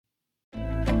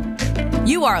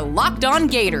You are Locked On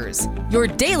Gators, your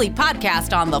daily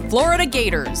podcast on the Florida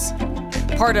Gators.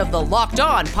 Part of the Locked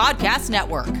On Podcast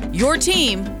Network, your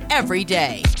team every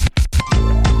day.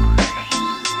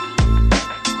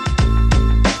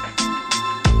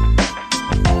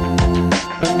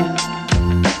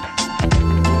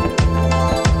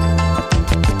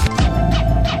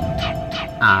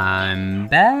 I'm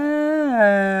back.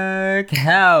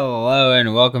 Hello,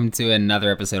 and welcome to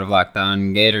another episode of Locked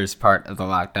On Gators, part of the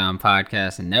Locked On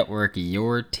Podcast Network,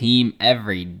 your team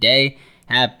every day.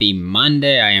 Happy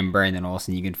Monday. I am Brandon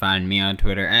Olson. You can find me on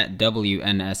Twitter at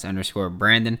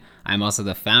WNS_Brandon. I'm also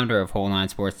the founder of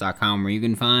Whole9Sports.com, where you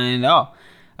can find all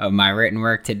of my written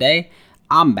work today.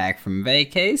 I'm back from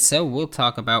vacay, so we'll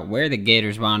talk about where the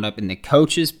Gators wound up in the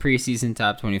coaches' preseason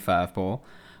top 25 poll.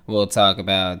 We'll talk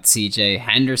about CJ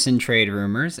Henderson trade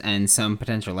rumors and some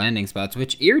potential landing spots,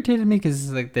 which irritated me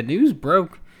because the news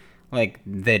broke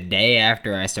the day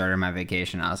after I started my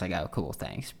vacation. I was like, oh, cool,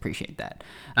 thanks, appreciate that.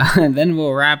 And then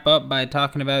we'll wrap up by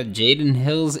talking about Jaden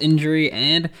Hill's injury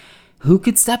and who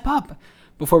could step up.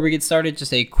 Before we get started,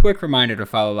 just a quick reminder to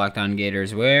follow Locked On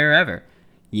Gators wherever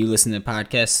you listen to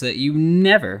podcasts so that you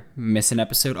never miss an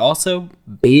episode. Also,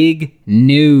 big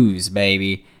news,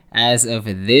 baby. As of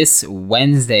this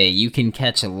Wednesday, you can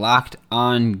catch Locked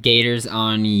On Gators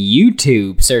on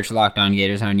YouTube. Search Locked On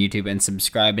Gators on YouTube and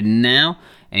subscribe now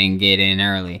and get in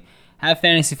early. Have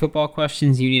fantasy football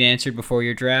questions you need answered before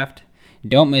your draft?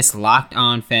 Don't miss Locked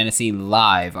On Fantasy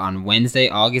live on Wednesday,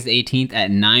 August 18th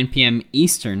at 9 p.m.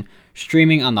 Eastern,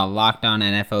 streaming on the Locked On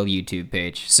NFL YouTube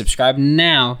page. Subscribe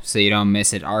now so you don't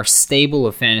miss it. Our stable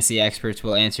of fantasy experts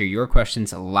will answer your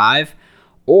questions live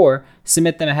or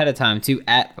submit them ahead of time to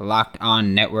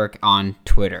 @LockedOnNetwork on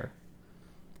Twitter.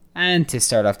 And to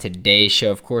start off today's show,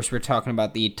 of course, we're talking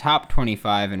about the top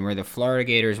 25 and where the Florida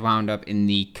Gators wound up in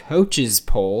the coaches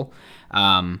poll.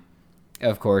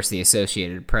 Of course, the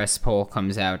Associated Press poll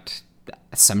comes out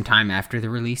sometime after the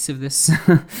release of this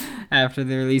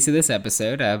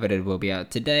episode, but it will be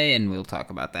out today, and we'll talk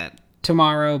about that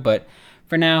tomorrow. But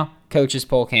for now, coaches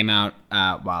poll came out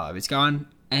while I was gone,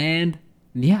 and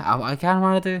yeah, I kind of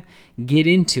wanted to get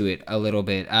into it a little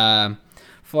bit.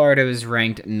 Florida was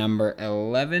ranked number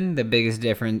 11, the biggest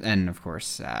difference, and of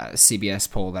course, CBS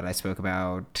poll that I spoke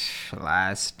about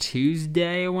last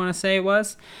Tuesday, I want to say it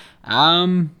was.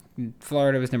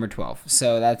 Florida was number 12,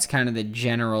 so that's kind of the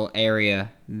general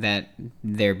area that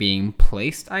they're being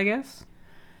placed, I guess.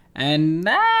 And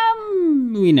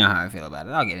we know how I feel about it.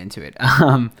 I'll get into it.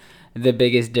 The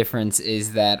biggest difference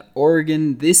is that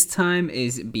Oregon this time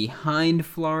is behind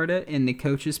Florida in the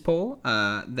coaches poll.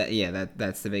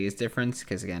 That's the biggest difference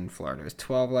because, again, Florida was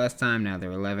 12 last time. Now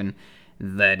they're 11.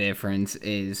 The difference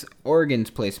is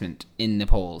Oregon's placement in the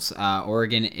polls.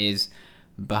 Oregon is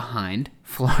behind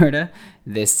Florida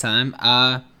this time.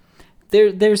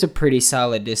 There's a pretty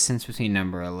solid distance between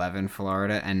number 11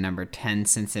 Florida and number 10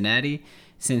 Cincinnati.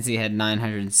 Cincy had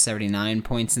 979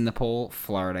 points in the poll.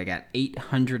 Florida got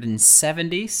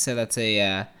 870, so that's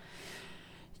a,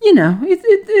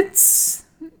 it's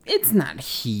not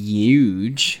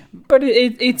huge, but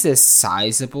it's a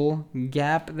sizable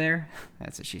gap there.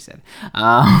 That's what she said.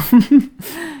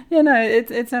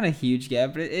 It's not a huge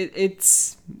gap, but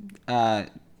it's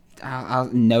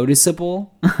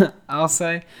noticeable, I'll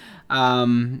say.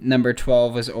 Number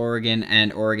 12 was Oregon,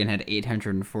 and Oregon had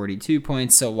 842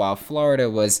 points. So while Florida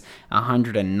was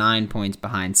 109 points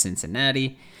behind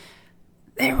Cincinnati,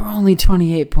 they were only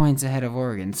 28 points ahead of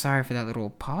Oregon. Sorry for that little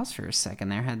pause for a second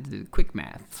there. I had to do quick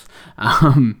math.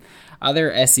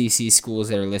 Other SEC schools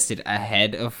that are listed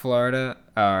ahead of Florida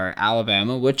are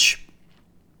Alabama, which,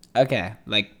 okay,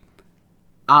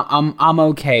 I'm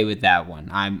okay with that one.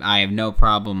 I have no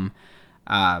problem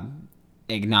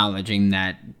acknowledging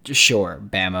that, sure,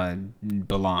 Bama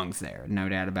belongs there, no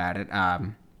doubt about it.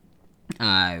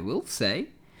 I will say,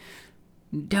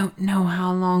 don't know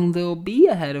how long they'll be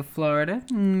ahead of Florida,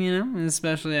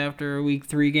 especially after a week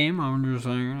 3 game. I'm just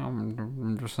saying,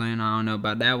 I don't know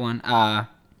about that one.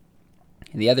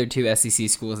 The other two SEC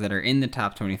schools that are in the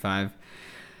top 25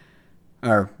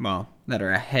 that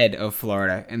are ahead of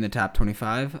Florida in the top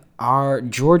 25 are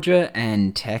Georgia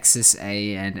and Texas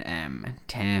A&M,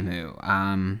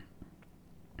 TAMU.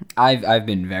 I've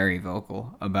been very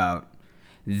vocal about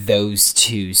those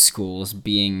two schools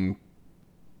being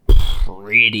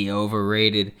pretty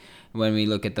overrated when we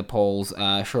look at the polls.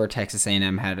 Sure, Texas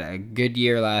A&M had a good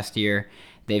year last year.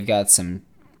 They've got some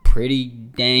pretty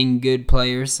dang good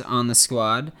players on the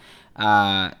squad,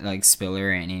 like Spiller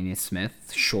and Ainias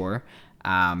Smith, sure.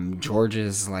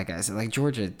 Georgia's, like I said,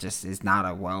 Georgia just is not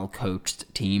a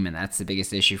well-coached team, and that's the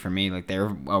biggest issue for me.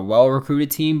 They're a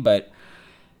well-recruited team, but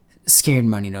scared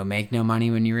money don't make no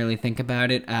money when you really think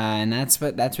about it, and that's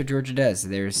what Georgia does.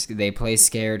 They play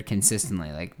scared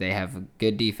consistently. Like, they have a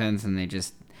good defense, and they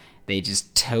just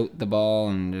tote the ball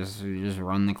and just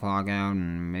run the clock out,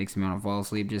 and makes me want to fall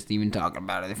asleep just even talking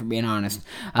about it, if we're being honest.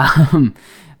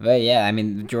 But yeah, I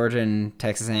mean, Georgia and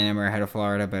Texas A&M are ahead of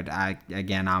Florida, but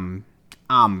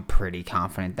I'm pretty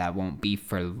confident that won't be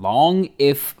for long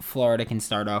if Florida can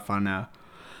start off on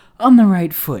the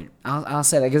right foot. I'll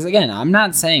say that, because again, I'm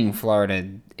not saying Florida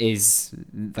is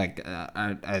like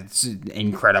a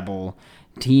incredible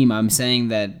team. I'm saying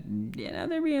that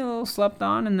they're being a little slept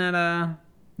on, and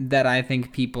that I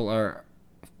think people are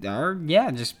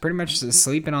just pretty much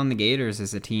sleeping on the Gators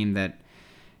as a team that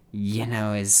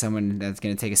is someone that's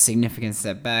going to take a significant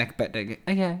step back. But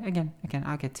again,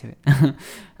 I'll get to it.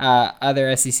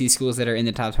 Other SEC schools that are in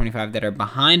the top 25 that are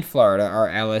behind Florida are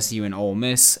LSU and Ole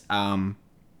Miss.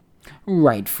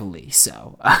 Rightfully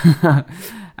so.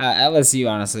 LSU,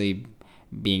 honestly,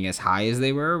 being as high as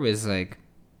they were was like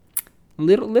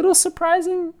little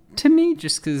surprising to me,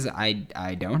 just because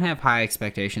I don't have high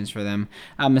expectations for them.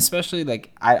 Especially,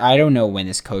 like, I don't know when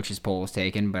this coach's poll was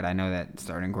taken, but I know that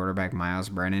starting quarterback Miles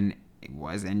Brennan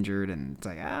was injured, and it's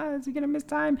like, is he gonna miss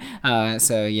time?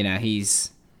 So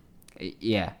he's.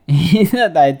 Yeah,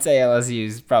 I'd say LSU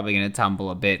is probably going to tumble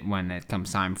a bit when it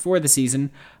comes time for the season.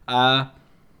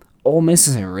 Ole Miss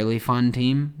is a really fun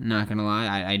team, not going to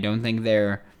lie. I don't think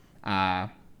they're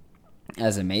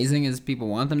as amazing as people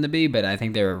want them to be, but I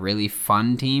think they're a really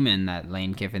fun team, and that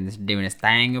Lane Kiffin's doing his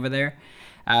thing over there.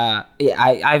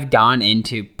 I've gone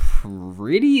into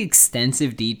pretty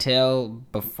extensive detail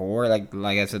before,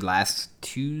 like I said last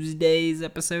Tuesday's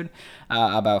episode,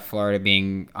 about Florida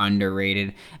being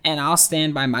underrated, and I'll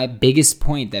stand by my biggest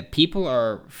point that people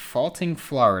are faulting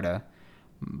Florida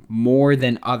more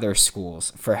than other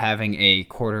schools for having a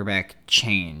quarterback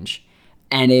change.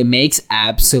 And it makes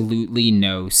absolutely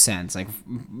no sense. Like,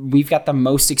 we've got the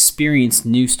most experienced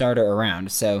new starter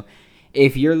around. So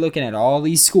if you're looking at all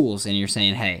these schools and you're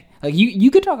saying, hey, like, you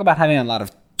could talk about having a lot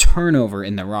of turnover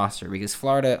in the roster, because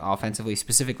Florida, offensively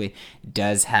specifically,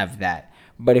 does have that.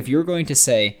 But if you're going to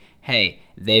say, hey,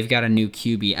 they've got a new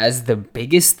QB as the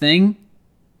biggest thing,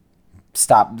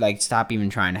 stop even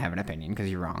trying to have an opinion,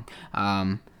 because you're wrong.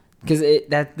 Because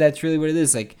that's really what it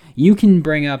is. Like, you can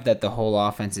bring up that the whole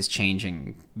offense is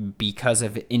changing because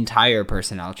of entire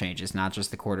personnel changes, not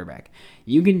just the quarterback.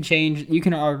 You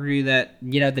can argue that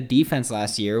the defense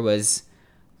last year was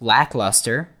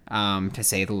lackluster, to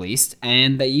say the least,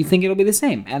 and that you think it'll be the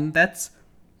same, and that's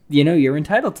you're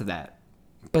entitled to that.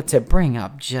 But to bring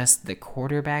up just the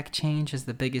quarterback change as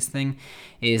the biggest thing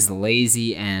is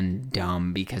lazy and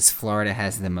dumb, because Florida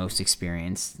has the most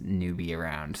experienced newbie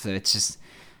around. So it's just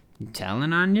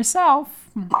telling on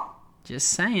yourself. Just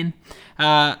saying.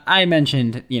 I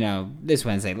mentioned, this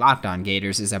Wednesday, Locked On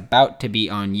Gators is about to be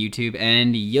on YouTube,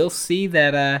 and you'll see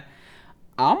that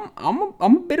I'm a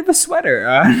bit of a sweater.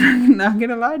 Not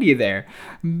gonna lie to you there.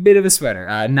 Bit of a sweater.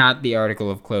 Not the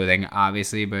article of clothing,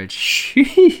 obviously, but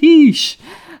sheesh,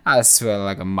 I sweat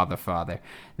like a motherfather.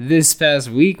 This past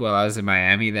week while I was in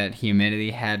Miami, that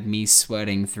humidity had me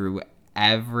sweating through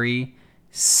every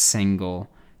single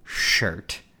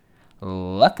shirt.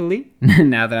 Luckily,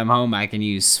 now that I'm home, I can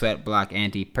use Sweatblock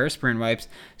antiperspirant wipes.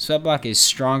 Sweatblock is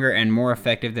stronger and more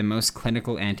effective than most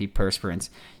clinical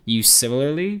antiperspirants. You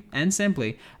similarly and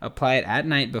simply apply it at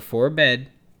night before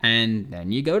bed, and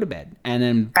then you go to bed. And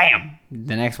then, bam!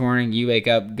 The next morning, you wake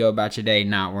up, go about your day,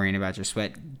 not worrying about your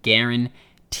sweat.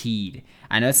 Guaranteed.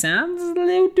 I know it sounds a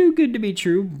little too good to be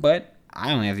true, but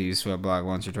I only have to use Sweatblock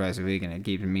once or twice a week, and it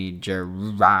keeps me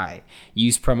dry.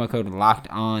 Use promo code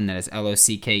LOCKEDON, that is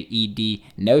LOCKED,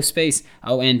 no space,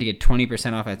 ON, to get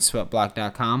 20% off at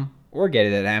sweatblock.com, or get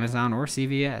it at Amazon or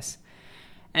CVS.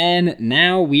 And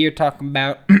now we are talking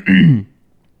about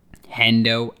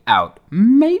Hendo out.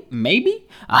 Maybe?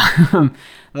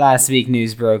 Last week,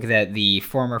 news broke that the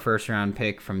former first-round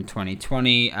pick from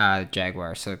 2020,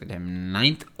 Jaguars selected him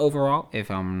 9th overall, if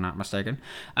I'm not mistaken,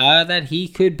 that he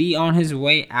could be on his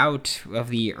way out of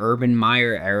the Urban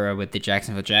Meyer era with the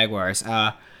Jacksonville Jaguars.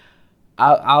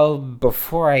 I'll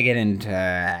before I get into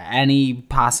any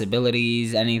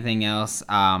possibilities, anything else,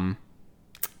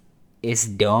 it's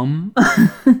dumb.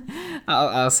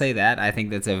 I'll say that. I think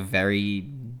that's a very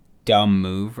dumb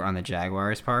move on the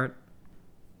Jaguars' part.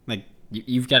 Like,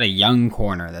 you've got a young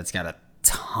corner that's got a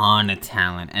ton of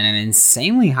talent and an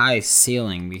insanely high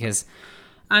ceiling, because,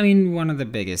 I mean, one of the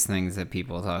biggest things that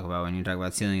people talk about when you talk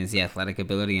about ceiling is the athletic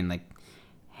ability, and, like,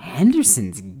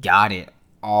 Henderson's got it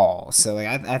all. So, like,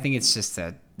 I think it's just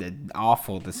an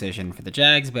awful decision for the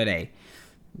Jags, but hey,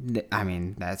 I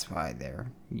mean, that's why they're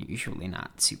usually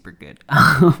not super good.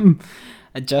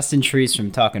 Justin Treese from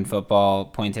Talkin' Football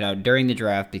pointed out during the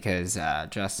draft, because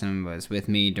Justin was with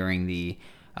me during the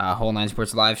Whole Nine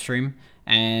Sports live stream,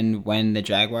 and when the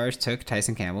Jaguars took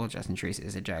Tyson Campbell, Justin Treese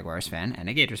is a Jaguars fan and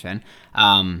a Gators fan,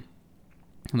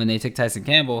 when they took Tyson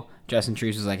Campbell, Justin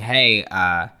Treese was like, hey,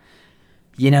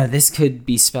 this could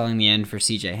be spelling the end for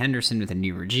CJ Henderson with a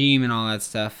new regime and all that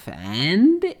stuff.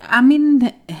 And, I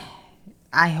mean,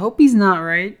 I hope he's not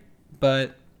right,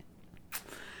 but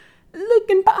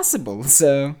looking possible.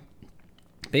 So,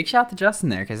 big shout to Justin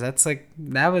there, because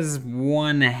that was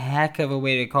one heck of a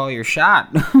way to call your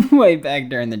shot way back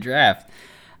during the draft.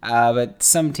 But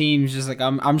some teams, just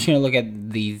I'm just going to look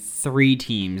at the 3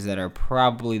 teams that are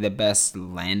probably the best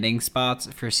landing spots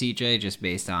for CJ, just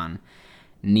based on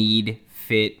need,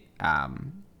 fit,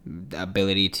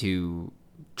 ability to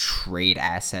trade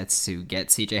assets to get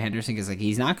CJ Henderson, because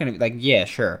he's not going to, yeah,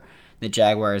 sure, the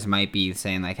Jaguars might be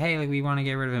saying hey, we want to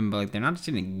get rid of him, but they're not just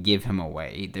going to give him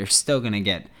away. They're still going to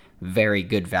get very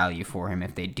good value for him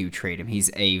if they do trade him.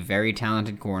 He's a very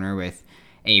talented corner with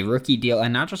a rookie deal,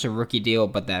 and not just a rookie deal,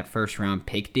 but that first round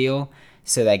pick deal,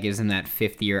 so that gives him that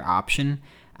 5th-year option.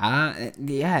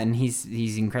 And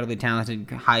he's incredibly talented,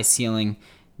 high ceiling,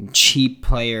 cheap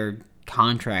player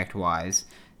contract wise.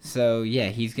 So yeah,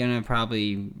 he's gonna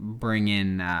probably bring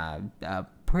in a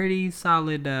pretty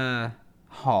solid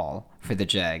haul for the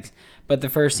Jags. But the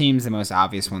first team's the most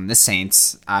obvious one, the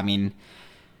Saints. I mean,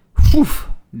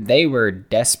 they were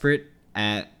desperate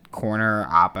at corner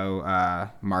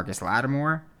oppo Marcus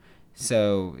Lattimore.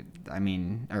 So, I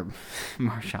mean, or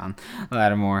Marshawn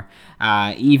Lattimore,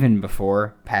 even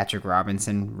before Patrick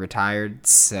Robinson retired.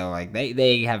 So,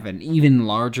 they have an even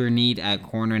larger need at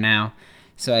corner now.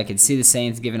 So, I could see the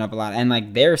Saints giving up a lot.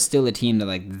 And, they're still a team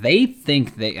that, they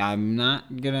think I'm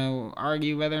not going to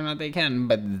argue whether or not they can,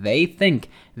 but they think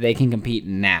they can compete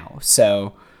now.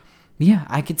 So, yeah,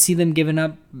 I could see them giving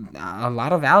up a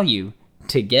lot of value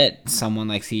to get someone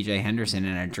like CJ Henderson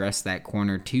and address that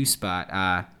corner 2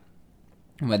 spot.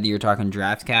 Whether you're talking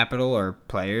draft capital or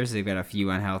players, they've got a few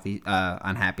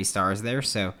unhappy stars there,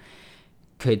 so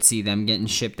could see them getting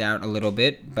shipped out a little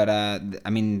bit. But,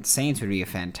 Saints would be a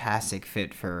fantastic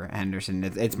fit for Henderson.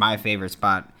 It's my favorite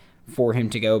spot for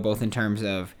him to go, both in terms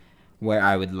of where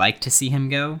I would like to see him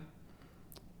go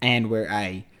and where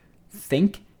I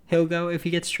think he'll go if he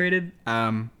gets traded.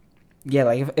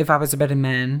 If I was a betting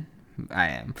man, I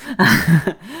am.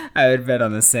 I would bet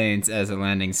on the Saints as a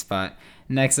landing spot.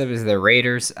 Next up is the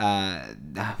Raiders.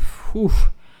 The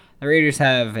Raiders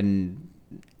have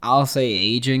I'll say,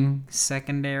 aging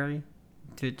secondary,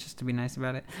 just to be nice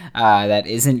about it, that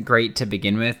isn't great to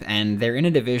begin with, and they're in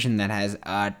a division that has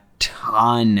a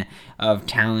ton of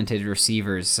talented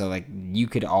receivers, so you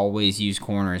could always use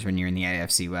corners when you're in the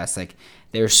AFC West.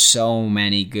 There's so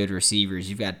many good receivers.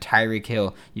 You've got Tyreek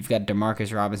Hill. You've got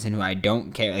Demarcus Robinson, who I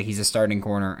don't care. He's a starting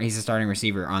corner. He's a starting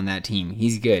receiver on that team.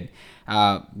 He's good.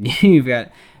 You've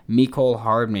got Mecole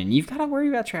Hardman. You've got to worry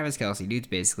about Travis Kelce.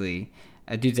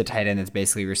 Dude's a tight end that's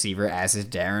basically a receiver, as is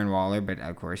Darren Waller. But,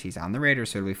 of course, he's on the Raiders,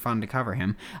 so it'll be fun to cover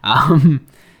him.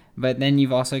 But then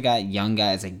you've also got young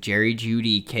guys like Jerry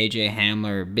Jeudy, KJ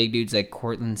Hamler, big dudes like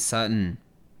Courtland Sutton.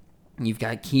 You've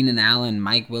got Keenan Allen,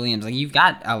 Mike Williams. You've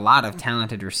got a lot of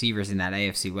talented receivers in that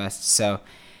AFC West. So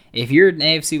if you're an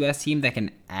AFC West team that can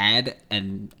add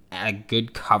a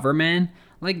good cover man,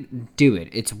 do it.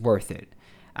 It's worth it.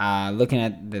 Looking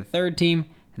at the third team,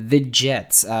 the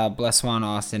Jets. Blessuan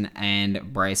Austin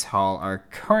and Bryce Hall are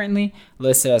currently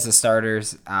listed as the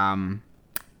starters.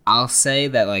 I'll say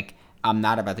that, I'm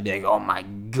not about to be oh my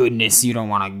goodness, you don't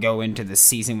want to go into the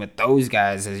season with those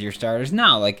guys as your starters.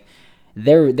 No,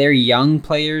 they're young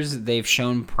players. They've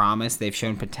shown promise. They've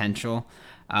shown potential,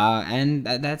 and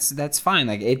that's fine.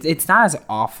 It's not as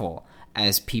awful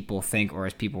as people think or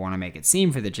as people want to make it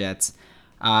seem for the Jets.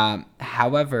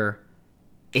 However,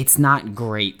 it's not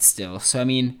great still. So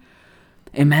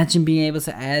imagine being able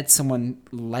to add someone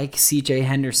like C.J.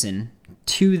 Henderson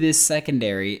to this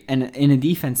secondary, and in a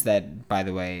defense that, by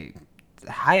the way,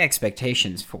 high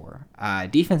expectations for.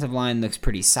 Defensive line looks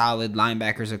pretty solid.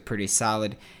 Linebackers look pretty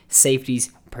solid.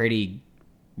 Safeties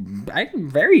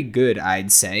very good,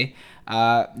 I'd say.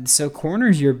 So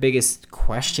corner's your biggest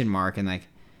question mark, and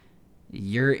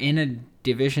you're in a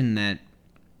division that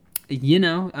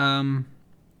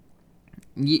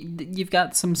you've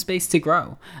got some space to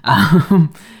grow,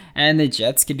 and the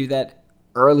Jets could do that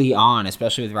early on,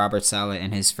 especially with Robert Saleh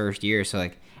in his first year. So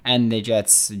and the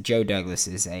Jets, Joe Douglas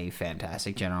is a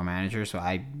fantastic general manager, so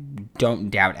I don't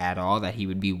doubt at all that he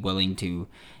would be willing to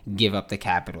give up the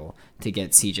capital to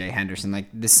get CJ Henderson. Like,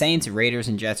 the Saints, Raiders,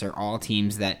 and Jets are all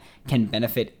teams that can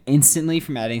benefit instantly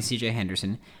from adding CJ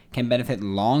Henderson, can benefit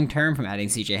long-term from adding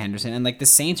CJ Henderson. And, like, the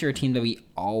Saints are a team that we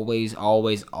always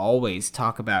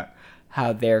talk about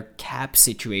how their cap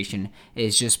situation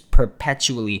is just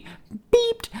perpetually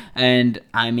beeped. And,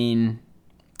 I mean,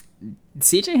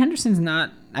 CJ Henderson's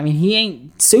not, I mean, he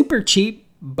ain't super cheap,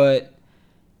 but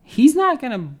he's not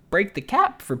going to break the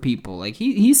cap for people. Like,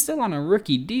 he's still on a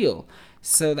rookie deal.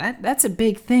 So that's a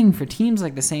big thing for teams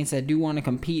like the Saints that do want to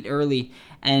compete early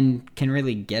and can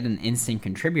really get an instant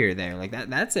contributor there. Like,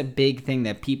 that's a big thing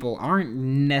that people aren't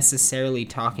necessarily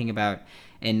talking about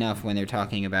enough when they're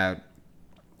talking about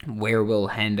where will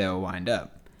Hendo wind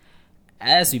up.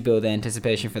 As we build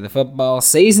anticipation for the football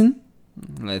season,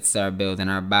 let's start building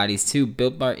our bodies too.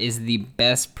 Built Bar is the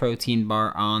best protein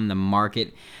bar on the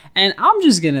market. And I'm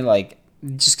just going to,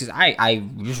 just because I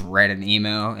just read an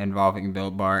email involving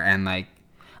Built Bar, and,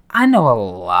 I know a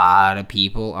lot of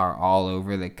people are all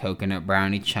over the coconut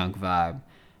brownie chunk vibe.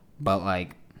 But,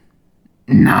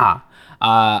 nah.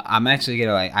 I'm actually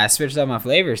going to, I switched up my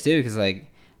flavors, too, because,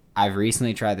 I've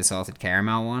recently tried the salted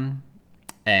caramel one.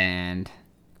 And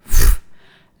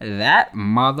that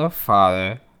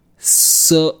motherfucker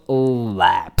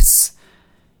slaps.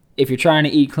 If you're trying to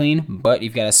eat clean, but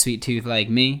you've got a sweet tooth like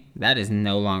me, that is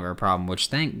no longer a problem, which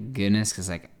thank goodness, because,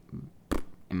 in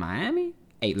Miami,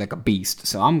 ate like a beast.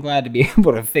 So I'm glad to be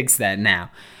able to fix that now.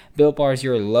 Built Bar is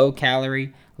your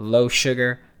low-calorie,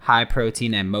 low-sugar,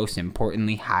 high-protein, and most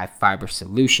importantly, high-fiber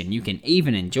solution. You can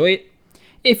even enjoy it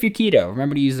if you're keto.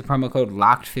 Remember to use the promo code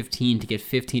LOCKED15 to get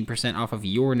 15% off of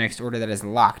your next order. That is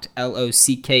LOCKED,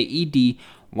 LOCKED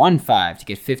 15 to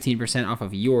get 15% off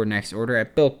of your next order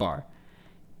at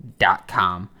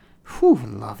BuiltBar.com. Whew,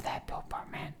 love that Built Bar,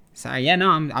 man. Sorry, yeah, no,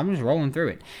 I'm just rolling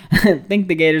through it. Think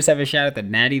the Gators have a shot at the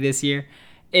Natty this year?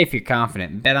 If you're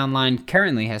confident, BetOnline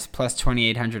currently has plus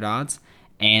 2,800 odds,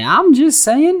 and I'm just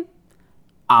saying,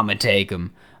 I'ma take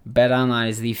them. BetOnline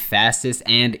is the fastest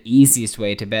and easiest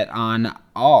way to bet on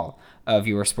all of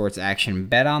your sports action.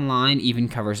 BetOnline even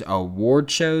covers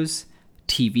award shows,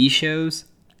 TV shows,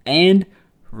 and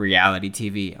reality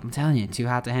TV. I'm telling you, too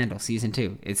hot to handle. Season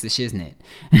 2. It's the shiznit.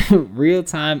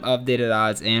 Real-time updated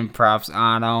odds and props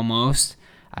on almost,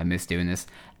 I miss doing this,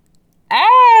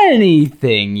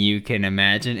 anything you can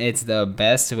imagine. It's the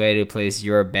best way to place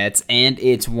your bets, and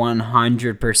it's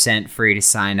 100% free to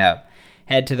sign up.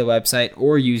 Head to the website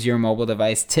or use your mobile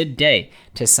device today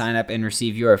to sign up and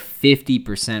receive your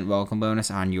 50% welcome bonus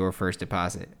on your first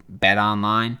deposit.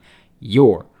 BetOnline,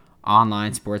 your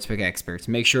online sportsbook experts.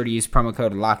 Make sure to use promo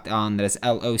code LOCKEDON. That is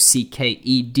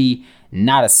LOCKED,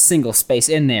 not a single space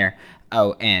in there,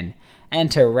 ON.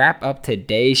 And to wrap up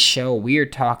today's show, we're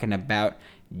talking about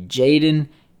Jaden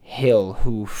Hill,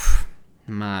 who,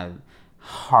 my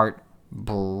heart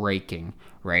breaking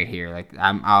right here.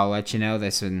 I'll let you know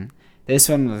this one. This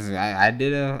one was I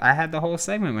had the whole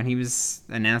segment when he was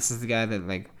announced as the guy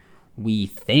that we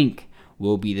think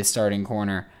will be the starting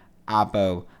corner.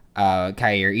 Oppo,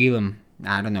 Kaiir Elam.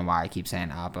 I don't know why I keep saying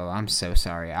Oppo. I'm so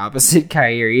sorry. Opposite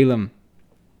Kaiir Elam.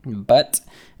 But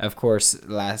of course,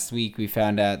 last week we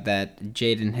found out that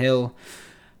Jaden Hill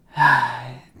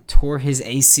tore his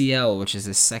ACL, which is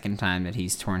the second time that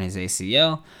he's torn his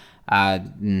ACL.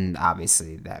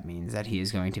 Obviously, that means that he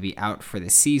is going to be out for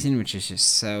the season, which is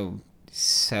just so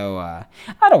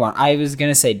I was going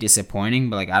to say disappointing,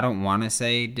 but I don't want to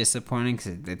say disappointing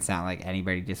because it's not like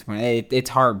anybody disappointed. It's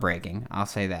heartbreaking. I'll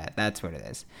say that. That's what it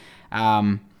is.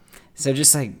 So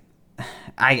just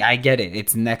I get it.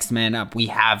 It's next man up. We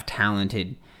have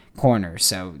talented corners.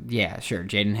 So yeah, sure.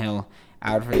 Jaden Hill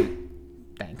out for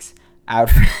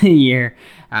the year.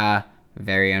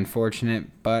 Very unfortunate,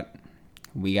 but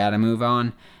we got to move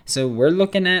on. So we're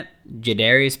looking at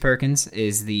Jadarius Perkins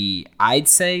is the, I'd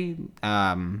say,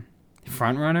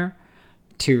 front runner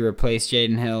to replace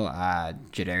Jaden Hill.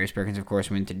 Jadarius Perkins, of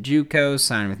course, went to JUCO,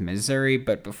 signed with Missouri,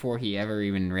 but before he ever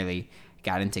even really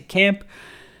got into camp,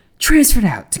 transferred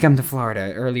out to come to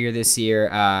Florida earlier this year.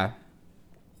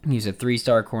 He was a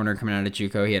 3-star corner coming out of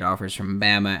JUCO. He had offers from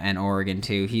Bama and Oregon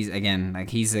too. He's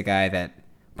the guy that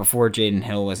before Jaden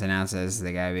Hill was announced as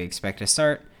the guy we expect to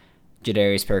start,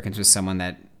 Jadarius Perkins was someone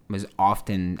that was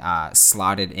often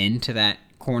slotted into that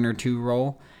corner 2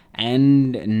 role,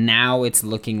 and now it's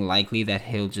looking likely that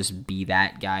he'll just be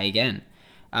that guy again.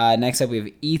 Next up, we have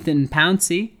Ethan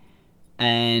Pouncey,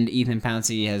 and Ethan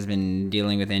Pouncey has been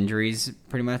dealing with injuries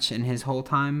pretty much in his whole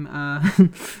time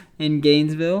in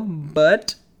Gainesville,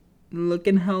 but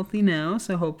looking healthy now,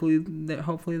 so hopefully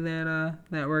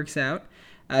that works out.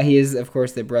 He is, of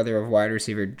course, the brother of wide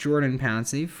receiver Jordan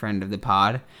Pouncey, friend of the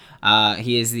pod.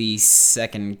 He is the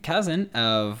second cousin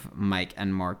of Mike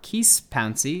and Marquise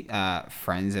Pouncey,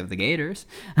 friends of the Gators.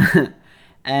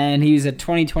 And he was a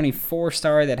 2024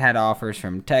 star that had offers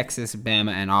from Texas,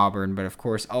 Bama, and Auburn, but of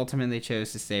course ultimately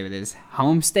chose to stay with his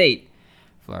home state,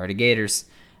 Florida Gators.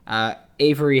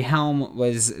 Avery Helm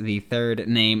was the third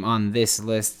name on this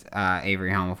list.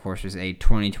 Avery Helm, of course, was a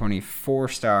 2024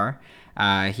 star.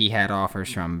 He had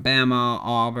offers from Bama,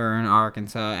 Auburn,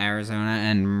 Arkansas, Arizona,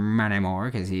 and many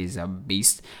more because he's a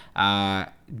beast.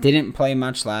 Didn't play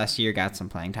much last year. Got some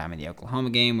playing time in the Oklahoma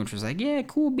game, which was like, yeah,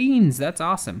 cool beans. That's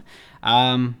awesome.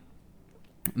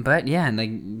 But yeah,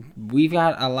 like we've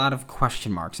got a lot of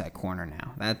question marks at corner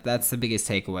now. That's the biggest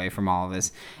takeaway from all of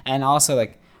this. And also,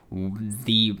 like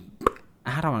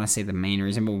I don't want to say the main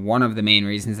reason, but one of the main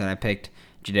reasons that I picked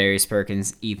Jadarius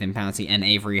Perkins, Ethan Pouncey, and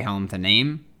Avery Helm to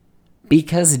name.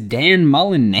 Because Dan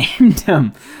Mullen named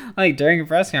him. Like, during a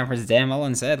press conference, Dan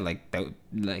Mullen said,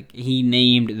 he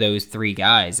named those three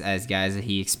guys as guys that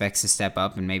he expects to step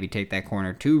up and maybe take that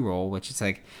corner 2 role, which is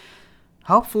like,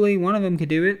 hopefully one of them could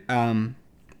do it.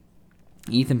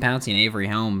 Ethan Pouncey and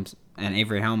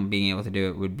Avery Helm being able to do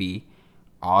it would be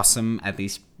awesome, at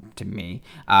least to me.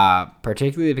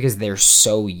 Particularly because they're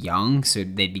so young, so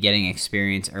they'd be getting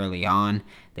experience early on.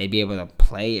 They'd be able to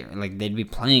play, they'd be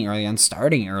playing early on,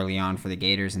 starting early on for the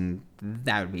Gators, and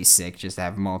that would be sick just to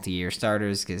have multi-year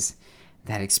starters because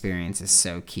that experience is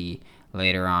so key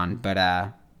later on. But,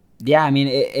 yeah, I mean,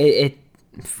 it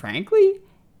frankly,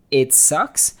 it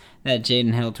sucks that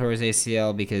Jaden Hill tore his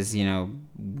ACL because, you know,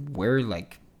 we're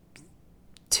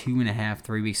 2.5,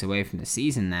 3 weeks away from the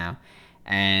season now,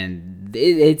 and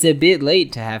it's a bit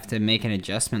late to have to make an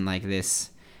adjustment like this.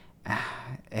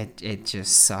 It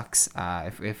just sucks,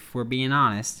 if we're being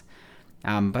honest.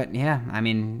 But yeah, I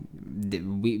mean,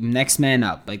 we next man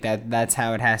up, that's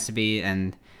how it has to be.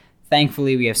 And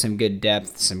thankfully, we have some good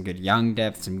depth, some good young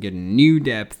depth, some good new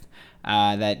depth.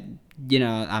 That, you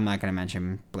know, I'm not gonna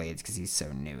mention Blades because he's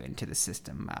so new into the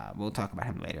system. We'll talk about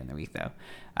him later in the week though.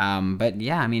 But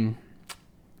yeah, I mean,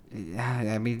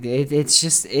 it's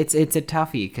a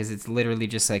toughie because it's literally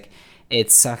just like. It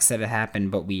sucks that it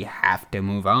happened, but we have to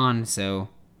move on, so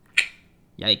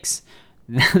yikes.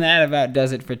 That about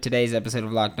does it for today's episode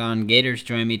of Locked On Gators.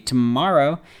 Join me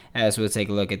tomorrow as we'll take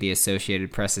a look at the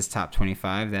Associated Press's Top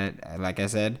 25 that, like I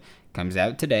said, comes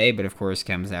out today, but of course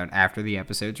comes out after the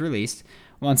episode's released.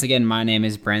 Once again, my name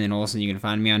is Brandon Olson. You can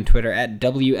find me on Twitter at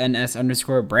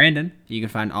WNS_Brandon. You can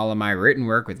find all of my written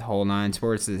work with Whole 9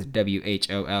 Sports. This is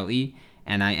WHOLENINE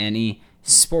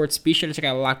Sports. Be sure to check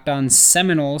out Locked On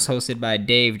Seminoles, hosted by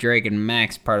Dave, Drake, and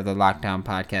Max, part of the Locked On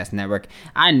Podcast Network.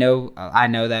 I know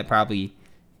that probably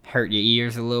hurt your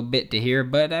ears a little bit to hear,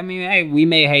 but I mean, hey, we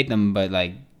may hate them, but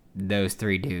those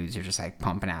three dudes are just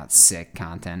pumping out sick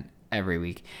content every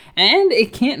week, and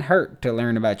it can't hurt to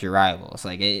learn about your rivals.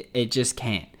 It just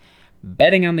can't.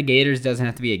 Betting on the Gators doesn't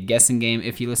have to be a guessing game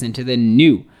if you listen to the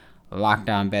new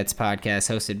Locked On Bets podcast,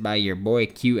 hosted by your boy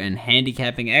Q and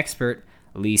handicapping expert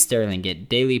Lee Sterling. Get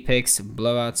daily picks,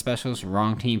 blowout specials,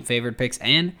 wrong team favored picks,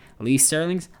 and Lee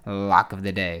Sterling's lock of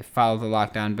the day. Follow the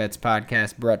Locked On Bets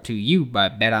podcast, brought to you by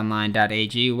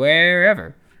BetOnline.ag,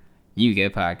 wherever you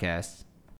get podcasts.